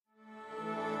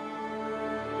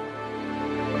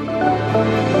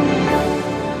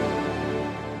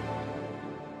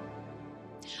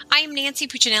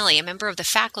Nancy Puccinelli, a member of the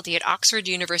faculty at Oxford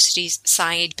University's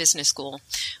Said Business School.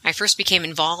 I first became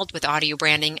involved with audio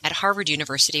branding at Harvard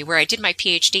University, where I did my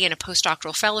PhD and a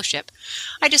postdoctoral fellowship.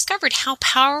 I discovered how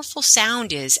powerful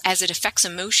sound is as it affects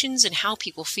emotions and how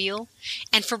people feel.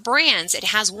 And for brands, it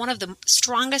has one of the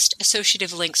strongest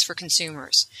associative links for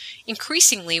consumers.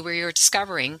 Increasingly, we are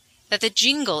discovering that the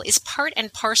jingle is part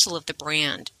and parcel of the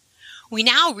brand. We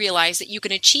now realize that you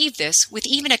can achieve this with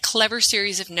even a clever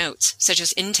series of notes, such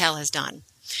as Intel has done.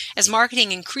 As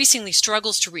marketing increasingly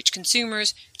struggles to reach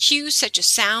consumers, cues such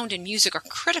as sound and music are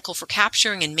critical for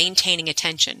capturing and maintaining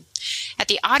attention. At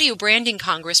the Audio Branding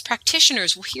Congress,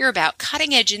 practitioners will hear about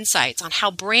cutting-edge insights on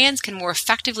how brands can more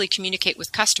effectively communicate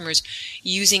with customers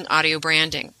using audio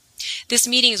branding. This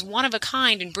meeting is one of a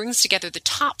kind and brings together the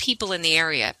top people in the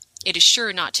area. It is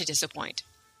sure not to disappoint.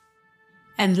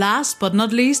 And last but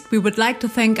not least, we would like to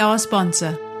thank our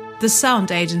sponsor, the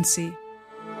Sound Agency.